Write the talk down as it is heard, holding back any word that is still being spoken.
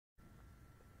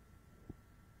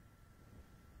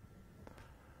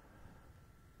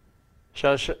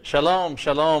Shalom,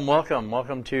 shalom,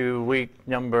 welcome to week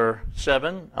number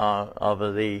 7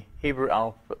 of the Hebrew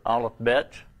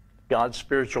alphabet, God's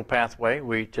spiritual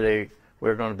pathway. Today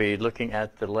we're going to be looking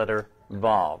at the letter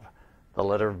Vav,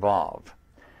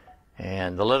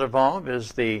 and the letter Vav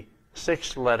is the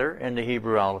 6th letter in the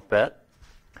Hebrew alphabet.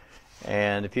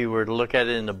 And if you were to look at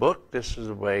it in the book, this is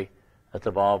the way that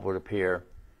the Vav would appear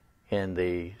in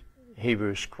the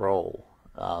Hebrew scroll,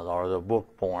 or the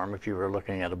book form if you were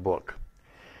looking at a book.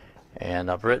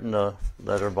 And I've written the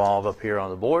letter Vav up here on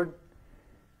the board,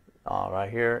 right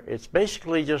here. It's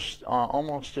basically just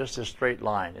almost just a straight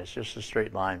line. It's just a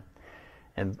straight line.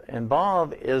 And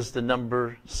Vav is the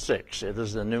number 6. It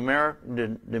is the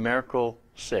numerical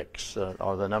 6,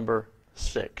 or the number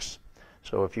 6.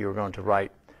 So if you were going to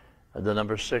write the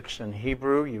number 6 in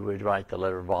Hebrew, you would write the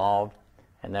letter Vav,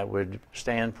 and that would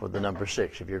stand for the number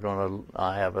 6. If you're going to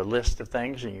have a list of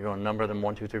things and you're going to number them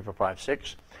 1, 2, 3, 4, 5,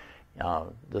 6,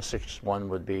 the 6th one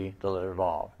would be the letter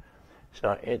Vav.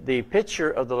 So the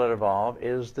picture of the letter Vav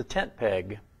is the tent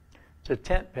peg. It's a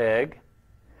tent peg.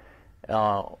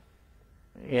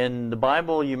 In the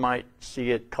Bible, you might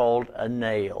see it called a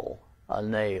nail.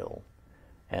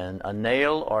 And a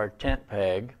nail or tent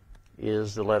peg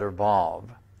is the letter Vav.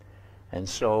 And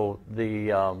so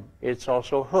it's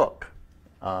also hook.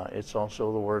 It's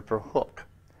also the word for hook.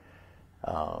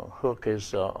 Hook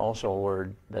is also a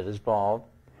word that is Vav.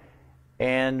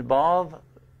 And Vav,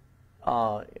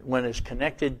 when it's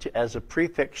connected as a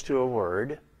prefix to a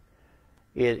word,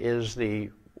 it is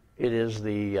the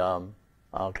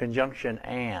conjunction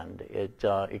and.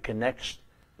 It connects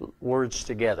words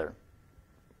together.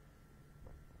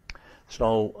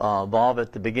 So Vav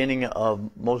at the beginning of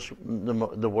most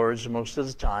the words, most of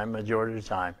the time, majority of the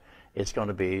time, it's going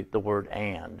to be the word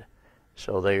and.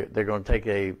 So they're going to take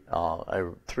a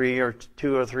 2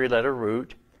 or 3 letter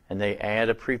root, and they add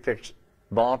a prefix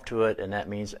Vav to it, and that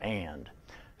means and.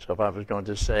 So if I was going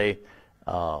to say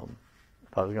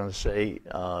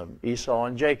Esau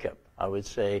and Jacob, I would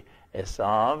say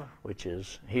Esav, which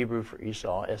is Hebrew for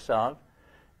Esau, Esav,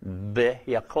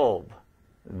 Yaakov.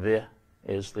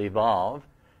 Is the Vav,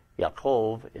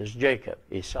 Yaakov is Jacob.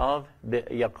 Esav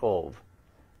Yaakov,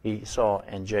 Esau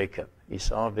and Jacob.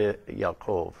 Esau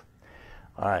Yaakov. All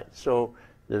right. So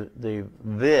the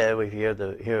if you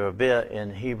hear a vi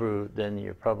in Hebrew, then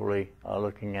you're probably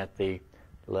looking at the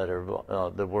letter,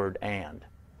 the word and.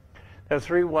 There are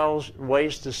 3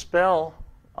 ways to spell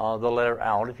the letter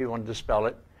out if you wanted to spell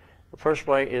it. The first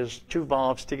way is 2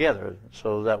 Vavs together.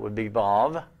 So that would be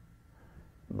Vav.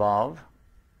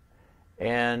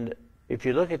 And if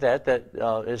you look at that,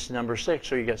 it's number 6.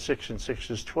 So you got 6 and 6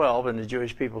 is 12, and the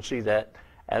Jewish people see that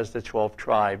as the 12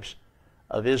 tribes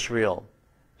of Israel.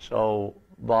 So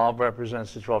Vav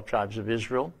represents the 12 tribes of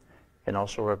Israel, and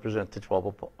also represent the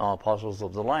 12 apostles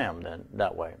of the Lamb then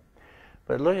that way.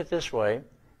 But look at this way.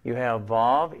 You have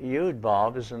Vav, Yud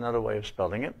Vav is another way of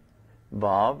spelling it.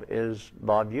 Vav is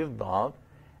Vav, Yud Vav.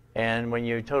 And when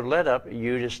you total that up,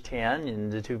 Yud is 10,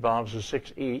 and the 2 Vavs are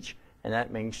 6 each, and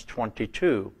that means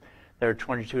 22. There are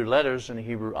 22 letters in the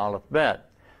Hebrew alphabet.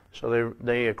 So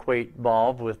they equate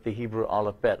Vav with the Hebrew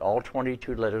alphabet, all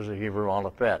 22 letters of Hebrew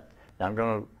alphabet. Now I'm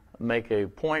going to make a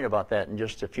point about that in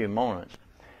just a few moments.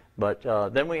 But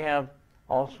then we have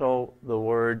also the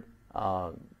word,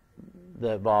 the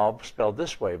Vav spelled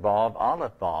this way, Vav,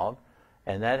 Aleph, Vav,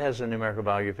 and that has a numerical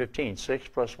value of 15. 6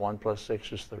 plus 1 plus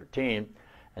 6 is 13,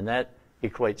 and that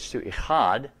equates to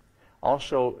Echad.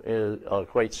 Also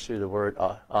equates to the word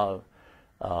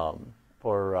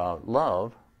for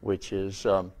love, which is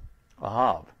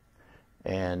Ahav.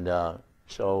 And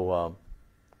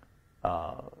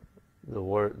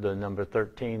the number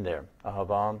 13 there,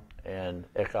 Ahavam and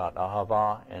Echad,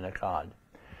 Ahava and Echad,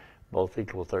 both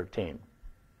equal 13.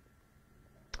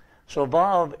 So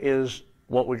Vav is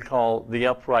what we call the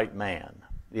upright man,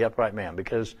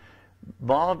 because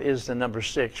Vav is the number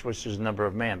 6, which is the number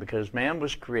of man, because man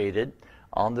was created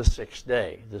on the 6th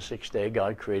day. The 6th day,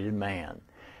 God created man.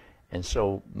 And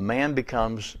so man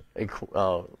becomes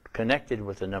connected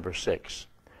with the number 6.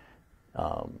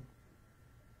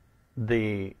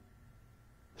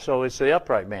 So it's the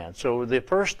upright man. So the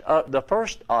first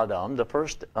Adam, the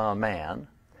first man,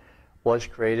 was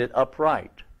created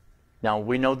upright. Now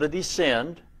we know that he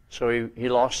sinned, so he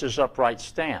lost his upright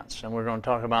stance. And we're going to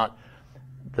talk about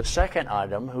the second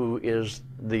Adam, who is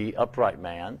the upright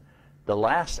man, the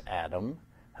last Adam,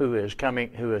 who has come,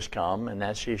 and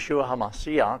that's Yeshua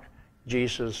HaMashiach,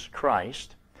 Jesus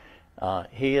Christ.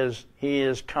 He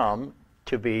is come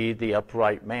to be the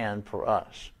upright man for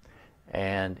us,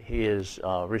 and he has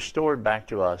restored back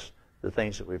to us the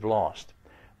things that we've lost.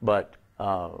 But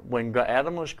when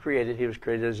Adam was created, he was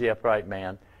created as the upright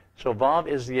man. So Vav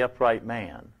is the upright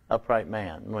man. Upright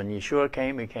man. When Yeshua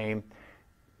came, he came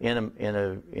in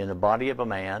a body of a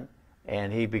man,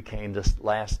 and he became this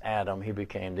last Adam. He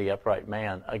became the upright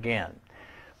man again.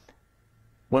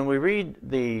 When we read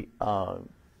the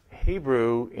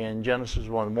Hebrew in Genesis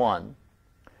 1:1,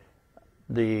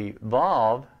 the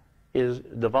Vav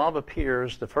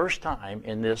appears the first time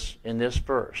in this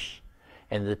verse,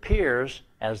 and it appears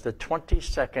as the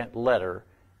 22nd letter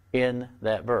in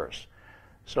that verse.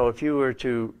 So if you were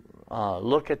to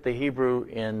look at the Hebrew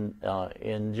in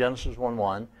Genesis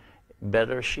 1:1,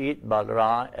 Bereshit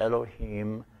bara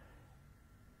Elohim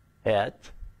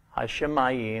et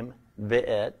hashemayim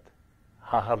ve'et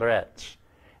haaretz,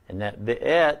 and that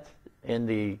ve'et in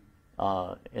the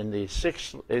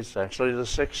sixth, it's actually the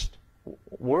sixth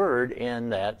word in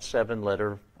that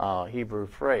 7-letter Hebrew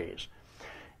phrase.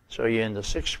 So in the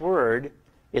sixth word,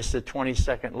 it's the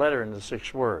 22nd letter in the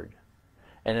sixth word,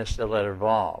 and it's the letter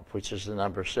Vav, which is the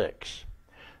number 6.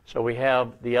 So we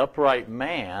have the upright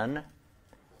man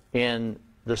in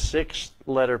the 6th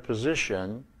letter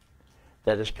position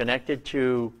that is connected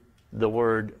to the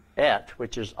word et,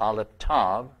 which is Aleph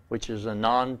Tav, which is a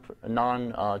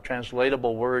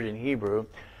non-translatable word in Hebrew.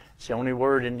 It's the only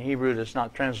word in Hebrew that's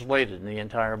not translated in the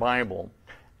entire Bible.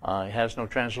 It has no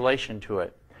translation to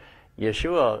it.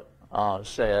 Yeshua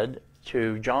said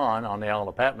to John on the Isle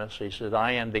of Patmos, he said,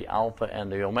 I am the Alpha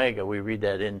and the Omega. We read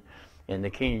that in the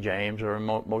King James, or in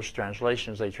most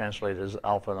translations they translate it as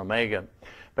Alpha and Omega.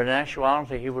 But in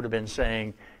actuality, he would have been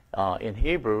saying in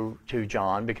Hebrew to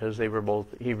John, because they were both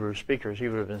Hebrew speakers, he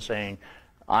would have been saying,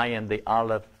 I am the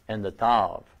Aleph and the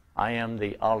Tav. I am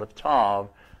the Aleph Tav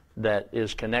that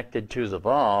is connected to the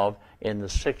Vav in the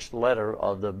 6th letter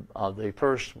of the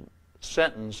first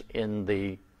sentence in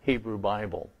the Hebrew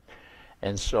Bible.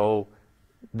 And so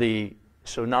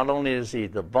not only is he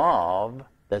the Vav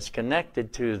that's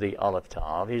connected to the Aleph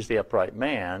Tav, he's the upright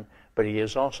man, but he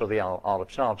is also the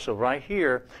Aleph Tav. So right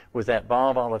here, with that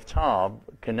Vav Aleph Tav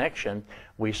connection,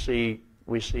 we see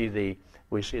the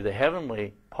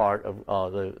heavenly part of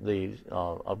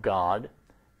of God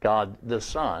the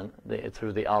Son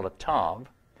through the Aleph Tav,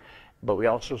 but we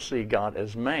also see God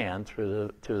as man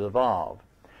through the Vav,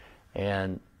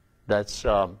 and that's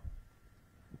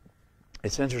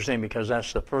it's interesting because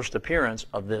that's the first appearance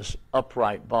of this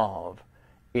upright Vav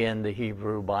in the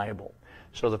Hebrew Bible.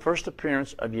 So the first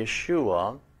appearance of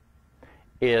Yeshua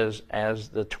is as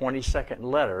the 22nd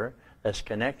letter that's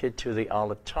connected to the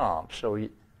Aleph Tav. So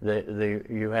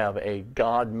you have a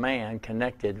God-man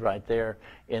connected right there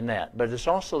in that. But it's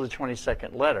also the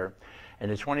 22nd letter,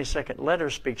 and the 22nd letter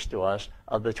speaks to us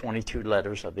of the 22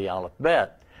 letters of the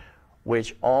alphabet,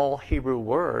 which all Hebrew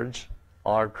words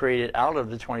are created out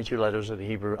of the 22 letters of the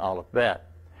Hebrew alphabet.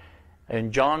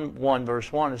 In John 1,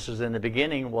 verse 1, it says, in the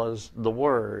beginning was the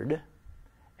Word,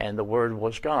 and the Word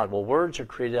was God. Well, words are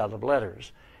created out of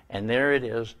letters, and there it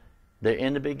is.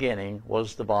 In the beginning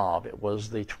was the Vav. It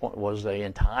was the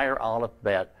entire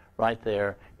alphabet right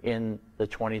there in the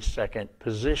 22nd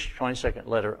position, 22nd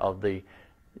letter of the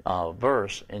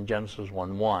verse in Genesis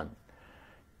 1:1.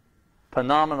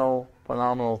 Phenomenal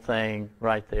thing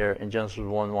right there in Genesis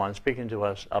 1:1, speaking to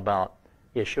us about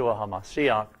Yeshua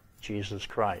HaMashiach, Jesus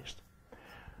Christ.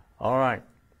 All right,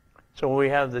 so we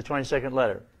have the 22nd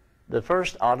letter. The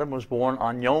first Adam was born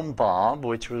on Yom Vav,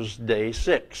 which was day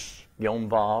 6. Yom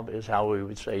Vav is how we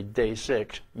would say day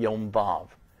 6, Yom Vav.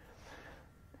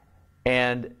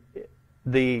 And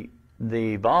the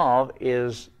Vav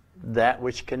is that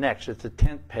which connects. It's a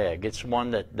tent peg. It's one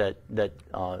that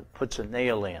puts a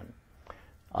nail in.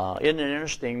 Isn't it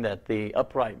interesting that the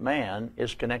upright man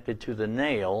is connected to the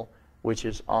nail which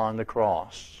is on the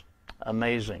cross?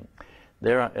 Amazing.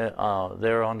 There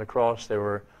on the cross, there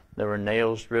were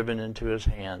nails driven into his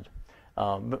hand.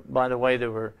 By the way,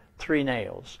 there were 3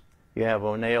 nails. You have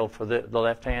a nail for the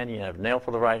left hand. You have a nail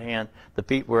for the right hand. The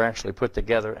feet were actually put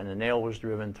together, and the nail was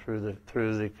driven through the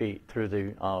feet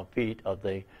of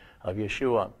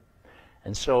Yeshua.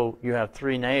 And so you have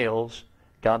 3 nails: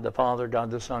 God the Father,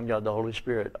 God the Son, God the Holy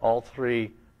Spirit. All 3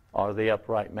 are the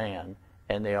upright man,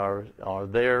 and they are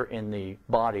there in the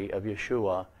body of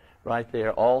Yeshua. Right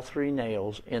there, all 3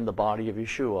 nails in the body of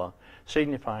Yeshua,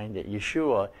 signifying that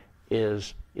Yeshua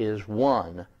is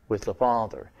one with the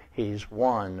Father. He's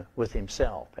one with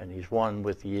himself, and he's one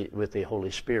with the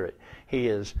Holy Spirit. He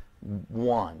is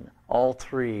one, all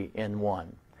 3 in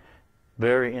one.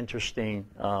 Very interesting.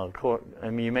 I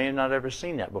mean, you may have not ever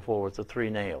seen that before with the 3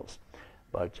 nails,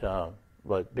 but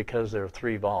because there are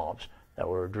 3 valves that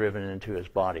were driven into his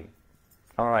body.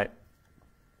 All right.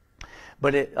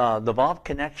 But the valve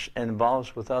connects and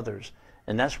involves with others.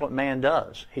 And that's what man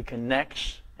does. He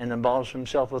connects and involves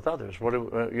himself with others.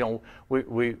 No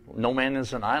man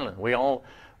is an island. We all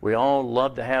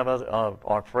love to have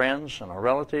our friends and our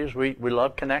relatives. We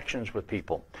love connections with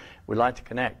people. We like to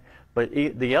connect. But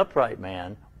the upright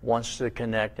man wants to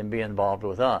connect and be involved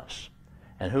with us.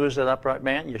 And who is that upright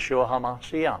man? Yeshua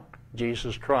HaMashiach,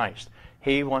 Jesus Christ.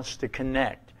 He wants to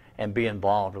connect and be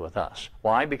involved with us.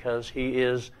 Why? Because he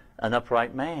is an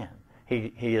upright man.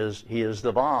 He is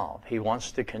the Vav. He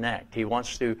wants to connect. He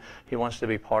wants to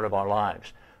be part of our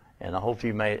lives. And I hope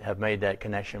you have made that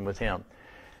connection with him.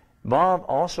 Vav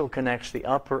also connects the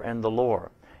upper and the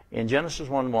lower. In Genesis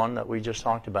 1:1 that we just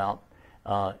talked about,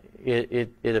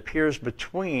 it appears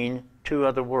between two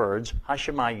other words,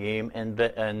 Hashemayim and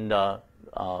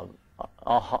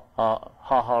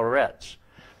Haharetz.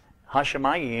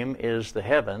 Hashemayim is the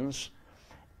heavens,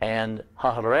 and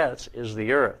Haharetz is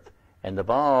the earth. And the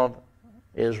Vav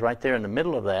is right there in the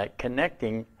middle of that,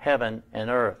 connecting heaven and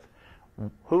earth.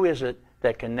 Who is it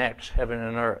that connects heaven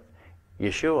and earth?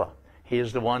 Yeshua. He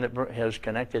is the one that has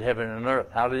connected heaven and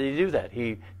earth. How did he do that?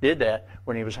 He did that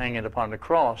when he was hanging upon the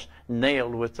cross,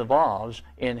 nailed with the Vavs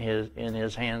in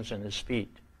his hands and his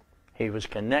feet. He was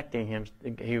connecting him.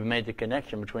 He made the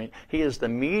connection between. He is the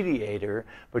mediator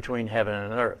between heaven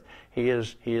and earth. He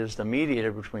is the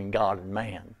mediator between God and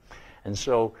man. And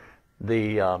so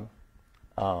he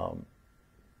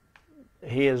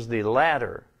is the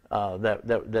ladder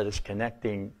that is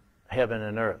connecting heaven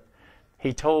and earth.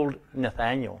 He told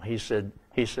Nathaniel, he said,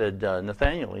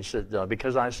 Nathaniel,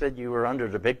 because I said you were under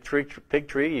the big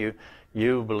tree,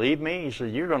 you believe me? He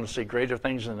said, you're going to see greater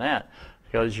things than that,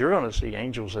 because you're going to see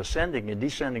angels ascending and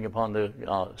descending upon the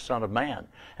Son of Man.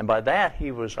 And by that,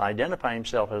 he was identifying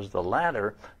himself as the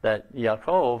ladder that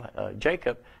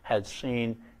Jacob, had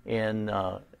seen in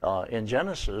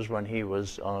Genesis when he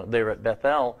was there at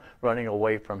Bethel running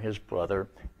away from his brother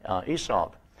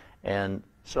Esau. And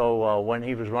so when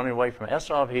he was running away from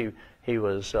Esau, he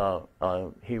was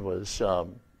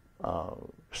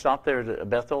stopped there at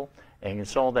Bethel, and he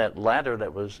saw that ladder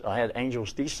that had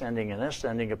angels descending and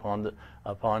ascending upon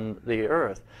the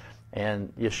earth.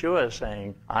 And Yeshua is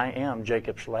saying, I am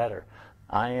Jacob's ladder.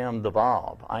 I am the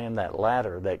Vav. I am that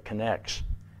ladder that connects.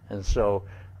 And so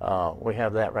we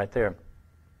have that right there.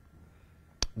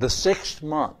 The 6th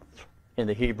month in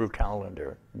the Hebrew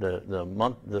calendar, the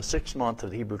 6th month of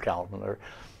the Hebrew calendar,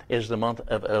 is the month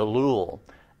of Elul.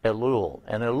 Elul.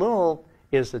 And Elul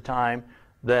is the time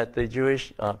that the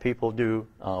Jewish people do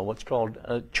what's called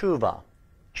tshuva.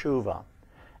 Tshuva.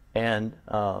 And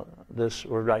this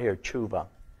word right here, tshuva.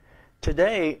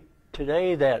 Today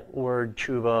that word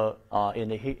tshuva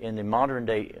in the modern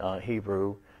day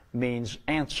Hebrew means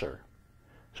answer.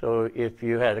 So if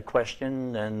you had a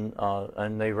question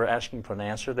and they were asking for an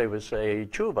answer, they would say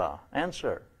tshuva,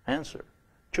 answer,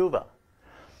 tshuva.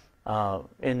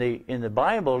 In the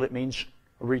Bible, it means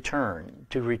return,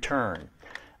 to return.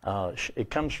 It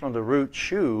comes from the root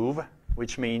shuv,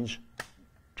 which means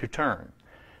to turn.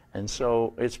 And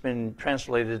so it's been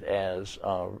translated as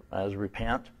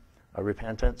repent,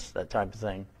 repentance, that type of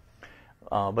thing.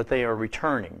 But they are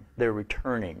returning. They're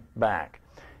returning back.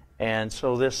 And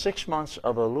so this 6 months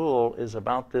of Elul is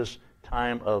about this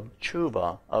time of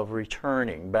tshuva, of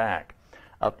returning back,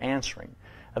 of answering.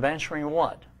 Of answering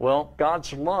what? Well,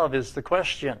 God's love is the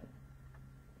question.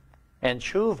 And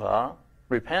tshuva,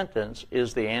 repentance,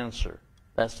 is the answer.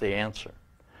 That's the answer.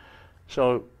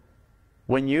 So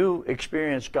when you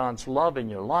experience God's love in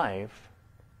your life,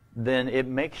 then it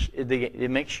makes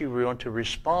you want to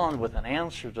respond with an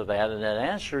answer to that, and that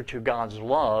answer to God's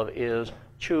love is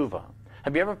tshuva.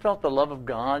 Have you ever felt the love of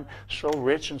God so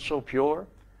rich and so pure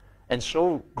and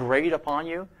so great upon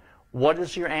you? What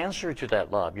is your answer to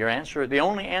that love? Your answer, the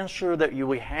only answer that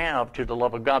we have to the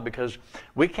love of God, because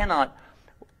we cannot,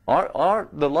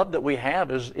 the love that we have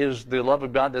is the love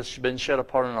of God that's been shed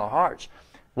apart in our hearts.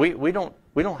 We don't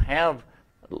have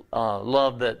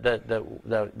love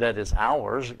that is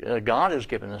ours. God has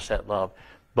given us that love.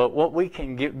 But what we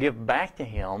can give back to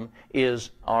Him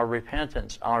is our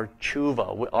repentance, our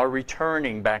tshuva, our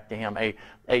returning back to Him,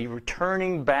 a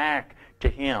returning back to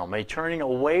Him, a turning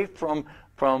away from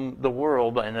the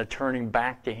world and a turning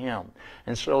back to Him.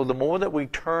 And so the more that we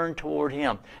turn toward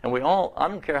Him, and I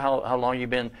don't care how long you've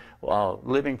been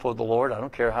living for the Lord, I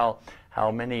don't care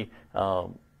how many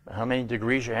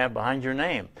degrees you have behind your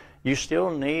name, you still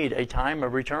need a time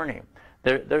of returning.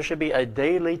 There should be a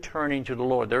daily turning to the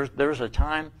Lord. There's always a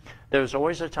time,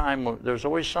 there's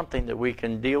always something that we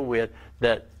can deal with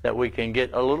that we can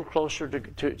get a little closer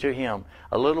to Him,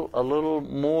 a little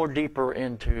more deeper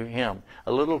into Him,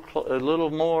 a little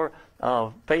more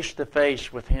face to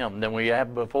face with Him than we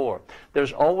have before.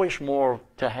 There's always more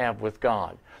to have with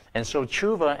God. And so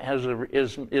tshuva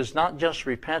is not just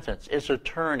repentance, it's a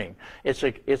turning. It's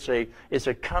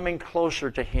a coming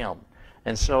closer to Him.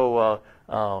 And so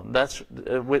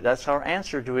that's our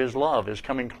answer to His love, is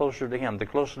coming closer to Him. The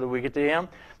closer that we get to Him,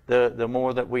 the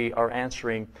more that we are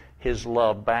answering His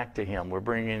love back to Him. We're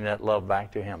bringing that love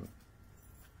back to Him.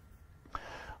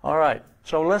 All right,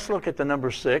 so let's look at the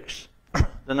number 6.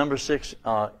 The number 6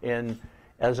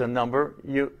 as a number,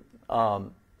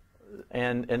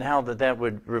 and how that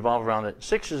would revolve around it.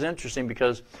 6 is interesting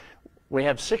because we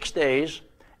have 6 days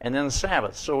and then the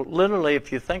Sabbath. So literally,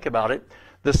 if you think about it,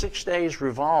 the 6 days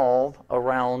revolve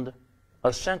around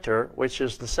a center, which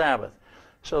is the Sabbath.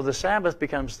 So the Sabbath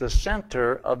becomes the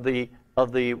center of the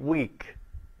week.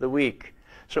 The week.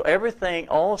 So everything,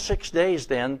 all 6 days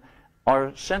then,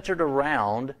 are centered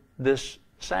around this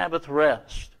Sabbath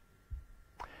rest.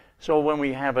 So when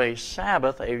we have a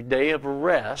Sabbath, a day of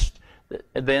rest,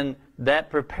 then that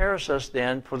prepares us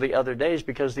then for the other days,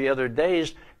 because the other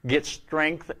days get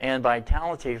strength and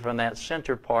vitality from that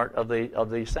center part of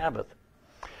the Sabbath.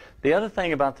 The other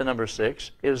thing about the number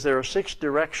 6 is there are 6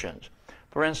 directions.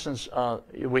 For instance,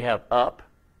 we have up,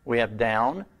 we have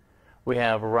down, we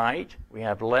have right, we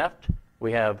have left,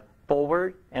 we have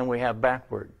forward, and we have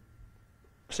backward.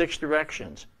 6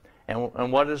 directions.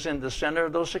 And what is in the center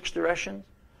of those 6 directions?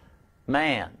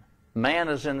 Man. Man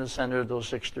is in the center of those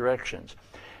 6 directions.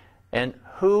 And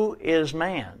who is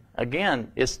man?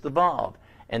 Again, it's the Vav.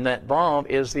 And that Vav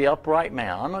is the upright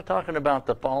man. I'm not talking about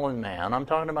the fallen man. I'm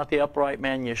talking about the upright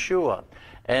man, Yeshua.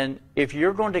 And if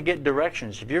you're going to get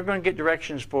directions, if you're going to get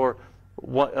directions for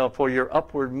your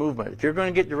upward movement, if you're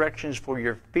going to get directions for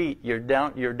your feet, your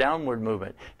downward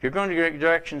movement, if you're going to get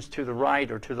directions to the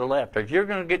right or to the left, or if you're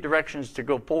going to get directions to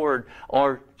go forward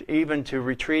or even to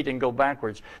retreat and go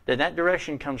backwards, then that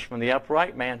direction comes from the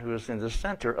upright man who is in the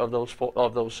center of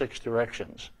those 6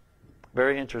 directions.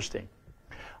 Very interesting.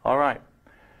 All right.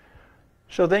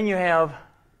 So then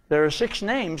there are 6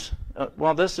 names.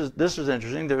 Well, this is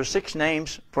interesting. There are 6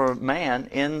 names for man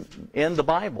in the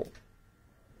Bible.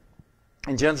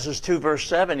 In Genesis 2, verse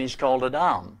 7, he's called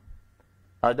Adam.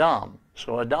 Adam.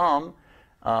 So Adam,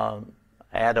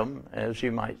 Adam, as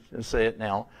you might say it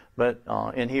now, but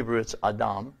in Hebrew it's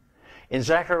Adam. In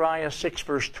Zechariah 6,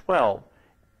 verse 12,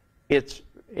 it's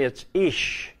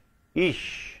Ish.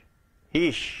 Ish.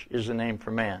 Ish is the name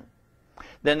for man.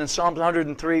 Then in Psalms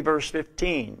 103, verse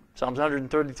 15, Psalms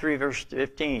 133, verse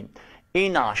 15,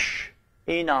 Enosh.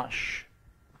 Enosh.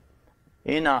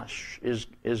 Enosh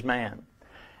is man.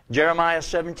 Jeremiah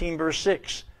 17, verse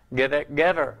 6,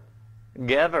 Gever.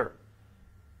 Gever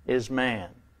is man.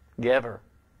 Gever.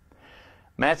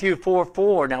 Matthew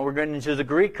 4:4, now we're going into the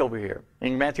Greek over here.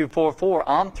 In Matthew 4:4,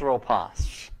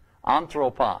 Anthropos.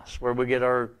 Anthropos, where we get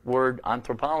our word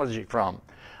anthropology from.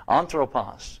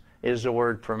 Anthropos is the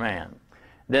word for man.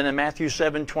 Then in Matthew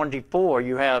 7:24,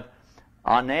 you have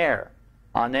Aner.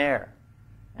 Aner.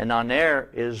 And Aner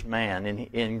is man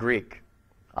in Greek.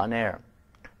 Aner.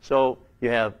 So you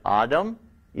have Adam,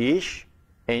 Ish,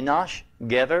 Enosh,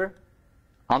 Gever,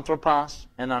 Anthropos,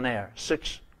 and Aner.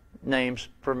 6 names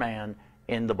for man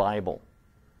in the Bible.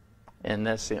 And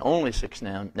that's the only 6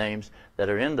 names that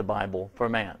are in the Bible for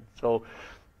man. So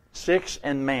 6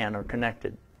 and man are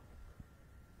connected.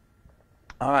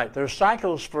 All right, there are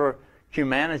cycles for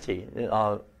humanity.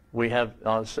 We have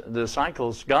the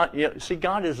cycles. God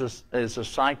is a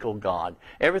cycle God.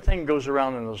 Everything goes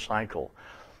around in a cycle.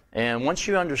 And once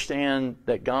you understand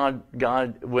that God,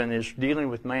 when it's dealing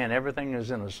with man, everything is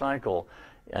in a cycle,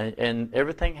 and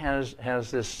everything has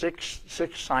this six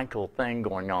cycle thing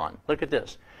going on. Look at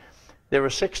this. There were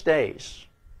 6 days,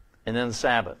 and then the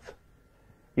Sabbath.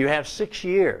 You have 6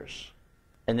 years,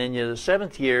 and then the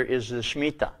 7th year is the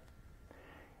Shemitah.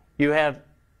 You have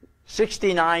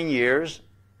 69 years,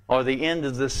 or the end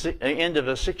of the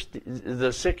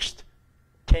sixth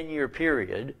 10-year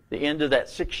period, the end of that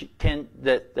 6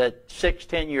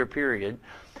 10-year period,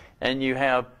 and you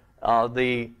have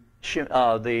the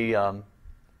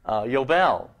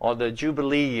Yovel, or the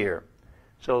Jubilee year.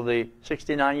 So the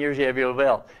 69 years, you have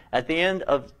Yovel. At the end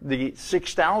of the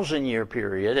 6,000-year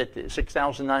period, at the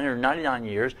 6,999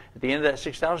 years, at the end of that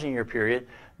 6,000-year period,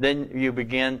 then you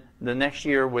begin the next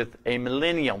year with a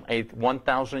millennium, a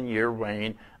 1,000-year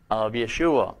reign of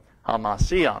Yeshua,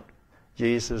 HaMashiach,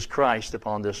 Jesus Christ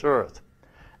upon this earth.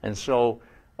 And so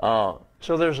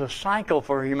So there's a cycle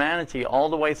for humanity all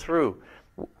the way through.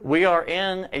 We are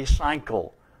in a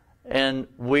cycle, and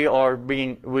we are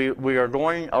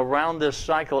going around this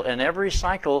cycle, and every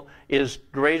cycle is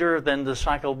greater than the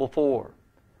cycle before.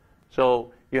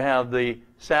 So you have the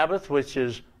Sabbath, which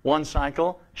is one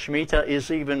cycle. Shemitah is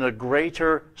even a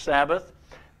greater Sabbath.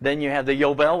 Then you have the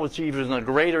Yobel, which is even a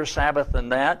greater Sabbath than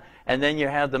that. And then you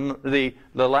have the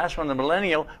last one, the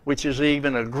millennial, which is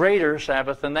even a greater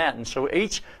Sabbath than that. And so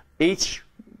each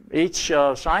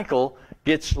cycle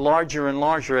gets larger and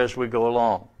larger as we go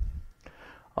along.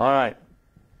 All right.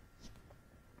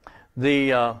 The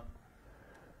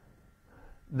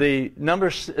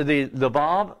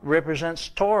Vav represents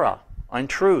Torah and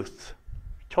truth.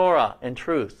 Torah and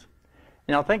truth.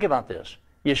 Now think about this.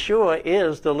 Yeshua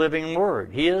is the living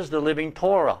Word. He is the living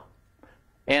Torah.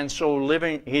 And so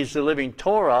He's the living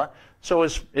Torah, so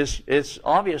it's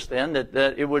obvious then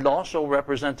that it would also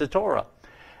represent the Torah.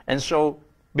 And so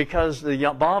because the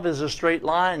Vav is a straight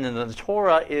line, and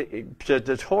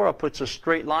the Torah puts a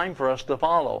straight line for us to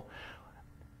follow.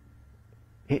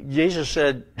 Jesus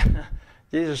said,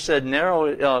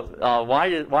 narrow,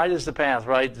 wide is the path,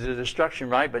 right, to destruction,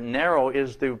 right, but narrow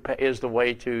is the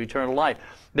way to eternal life.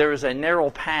 There is a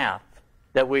narrow path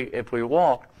that if we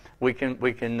walk, we can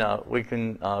go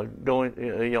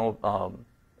in,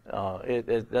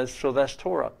 so that's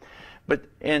Torah. But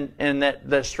and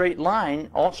that straight line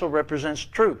also represents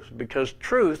truth, because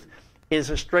truth is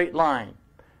a straight line.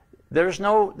 There's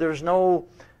no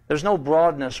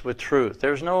broadness with truth.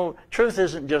 Truth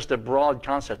isn't just a broad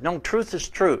concept. No, truth is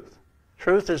truth.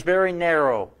 Truth is very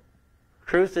narrow.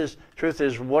 Truth is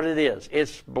what it is.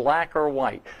 It's black or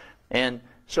white. And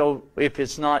so if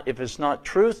it's not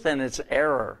truth, then it's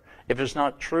error. If it's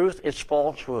not truth, it's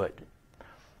falsehood.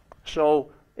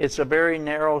 So it's a very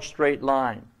narrow straight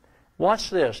line. Watch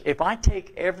this. If I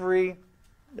take every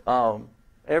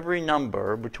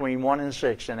number between 1 and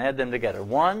 6 and add them together,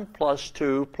 1 plus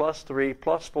 2 plus 3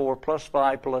 plus 4 plus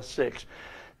 5 plus 6,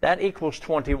 that equals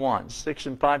 21. 6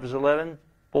 and 5 is 11.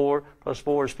 4 plus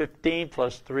 4 is 15,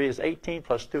 plus 3 is 18,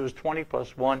 plus 2 is 20,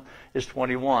 plus 1 is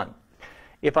 21.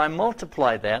 If I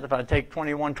multiply that, if I take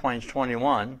 21 times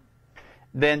 21,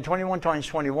 then 21 times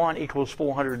 21 equals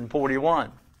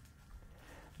 441.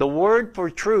 The word for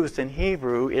truth in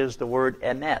Hebrew is the word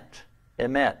emet.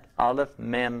 Emet. Aleph,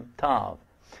 Mem, Tav.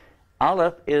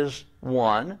 Aleph is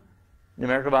 1,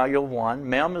 numerical value of 1.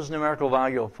 Mem is numerical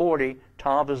value of 40.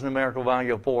 Tav is numerical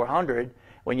value of 400.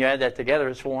 When you add that together,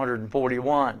 it's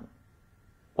 441.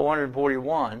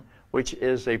 441, which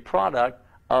is a product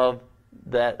of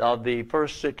the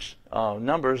first 6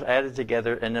 numbers added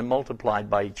together and then multiplied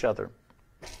by each other.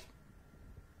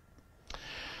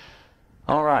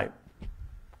 All right.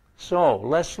 So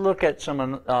let's look at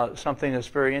something that's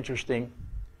very interesting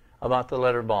about the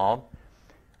letter Vav.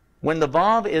 When the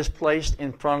Vav is placed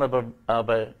in front of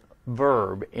a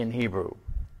verb in Hebrew,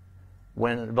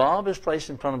 when Vav is placed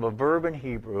in front of a verb in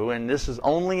Hebrew, and this is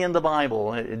only in the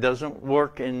Bible, it doesn't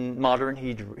work in modern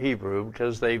Hebrew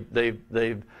because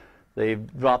they've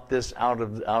dropped this out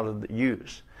of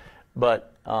use.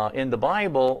 But in the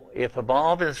Bible, if a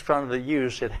Vav is in front of the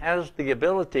use, it has the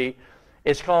ability.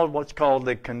 It's called what's called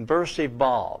the conversive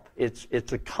Vav.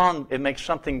 It makes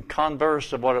something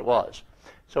converse of what it was.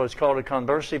 So it's called a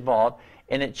conversive Vav,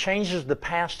 and it changes the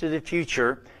past to the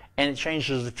future, and it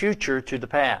changes the future to the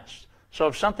past. So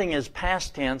if something is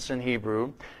past tense in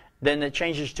Hebrew, then it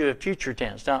changes to a future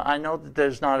tense. Now I know that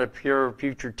there's not a pure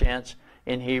future tense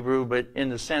in Hebrew, but in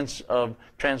the sense of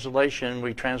translation,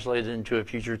 we translate it into a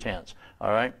future tense.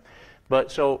 All right.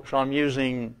 But so I'm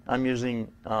using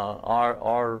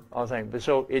our thing. But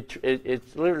so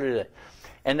it's literally that.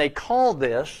 And they call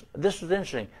this is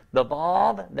interesting, the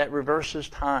Vav that reverses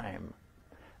time.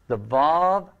 The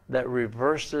Vav that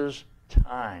reverses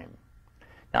time.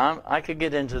 Now I could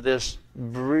get into this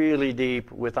really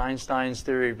deep with Einstein's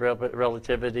theory of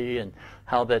relativity and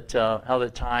how that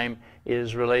time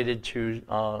is related to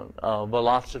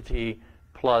velocity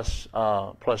plus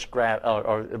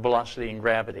velocity and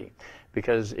gravity.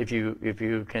 Because if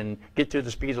you can get to the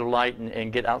speed of light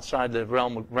and get outside the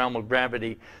realm of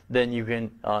gravity, then you can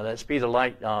that speed of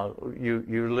light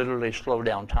you literally slow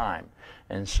down time,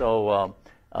 and so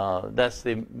that's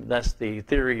the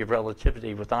theory of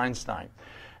relativity with Einstein.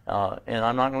 And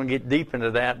I'm not going to get deep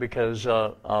into that because,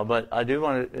 but I do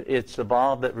want to. It's the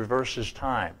Vav that reverses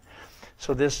time.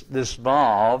 So this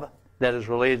Vav that is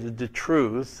related to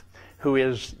truth. who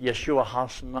is Yeshua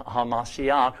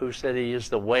HaMashiach, who said he is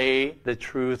the way, the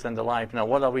truth, and the life. Now,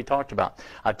 what have we talked about?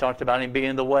 I've talked about him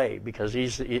being the way, because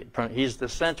he's the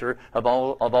center of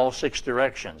all 6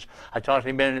 directions. I talked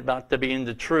about being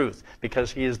the truth,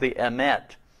 because he is the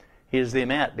Emet. He is the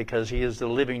Emet, because he is the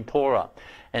living Torah.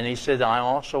 And he said, I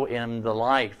also am the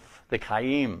life, the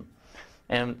Chaim.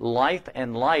 And life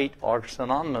and light are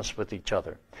synonymous with each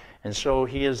other. And so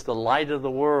he is the light of the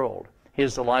world. He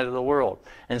is the light of the world.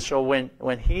 And so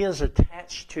when he is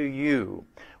attached to you,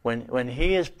 when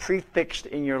he is prefixed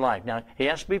in your life, now he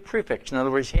has to be prefixed. In other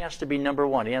words, he has to be number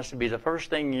one. He has to be the first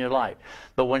thing in your life.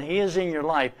 But when he is in your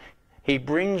life, he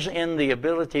brings in the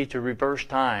ability to reverse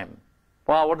time.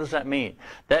 Well, what does that mean?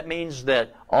 That means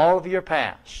that all of your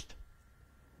past,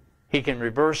 he can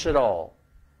reverse it all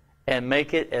and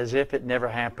make it as if it never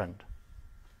happened.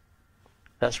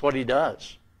 That's what he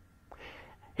does.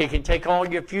 He can take all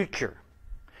your future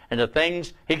and the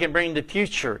things, he can bring the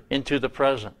future into the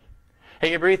present. He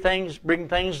can bring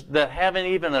things that haven't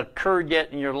even occurred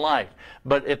yet in your life.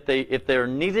 But if they're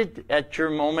needed at your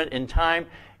moment in time,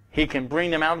 he can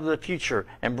bring them out of the future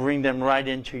and bring them right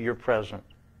into your present.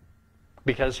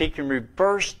 Because he can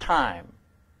reverse time.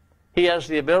 He has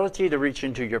the ability to reach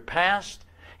into your past.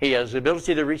 He has the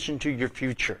ability to reach into your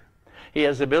future. He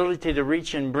has the ability to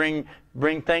reach and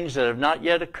bring things that have not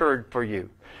yet occurred for you,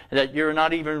 that you're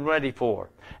not even ready for.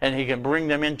 And he can bring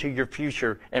them into your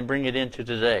future and bring it into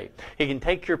today. He can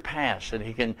take your past and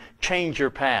he can change your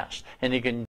past. And he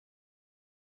can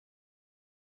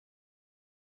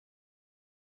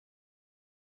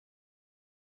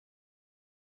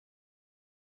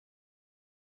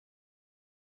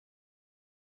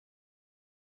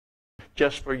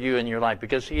just for you in your life,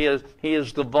 because he is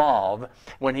the Vav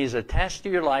when he's attached to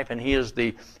your life, and he is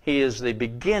the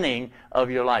beginning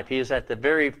of your life. He is at the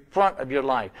very front of your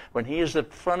life. When he is the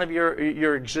front of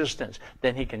your existence,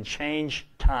 then he can change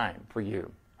time for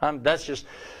you. That's just,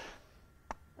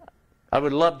 I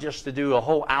would love just to do a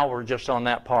whole hour just on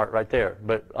that part right there,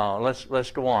 but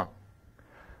let's go on.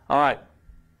 All right,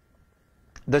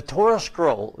 the Torah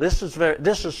scroll. This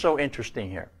is so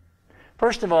interesting here.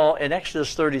 First of all, in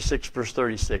Exodus 36, verse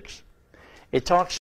 36, it talks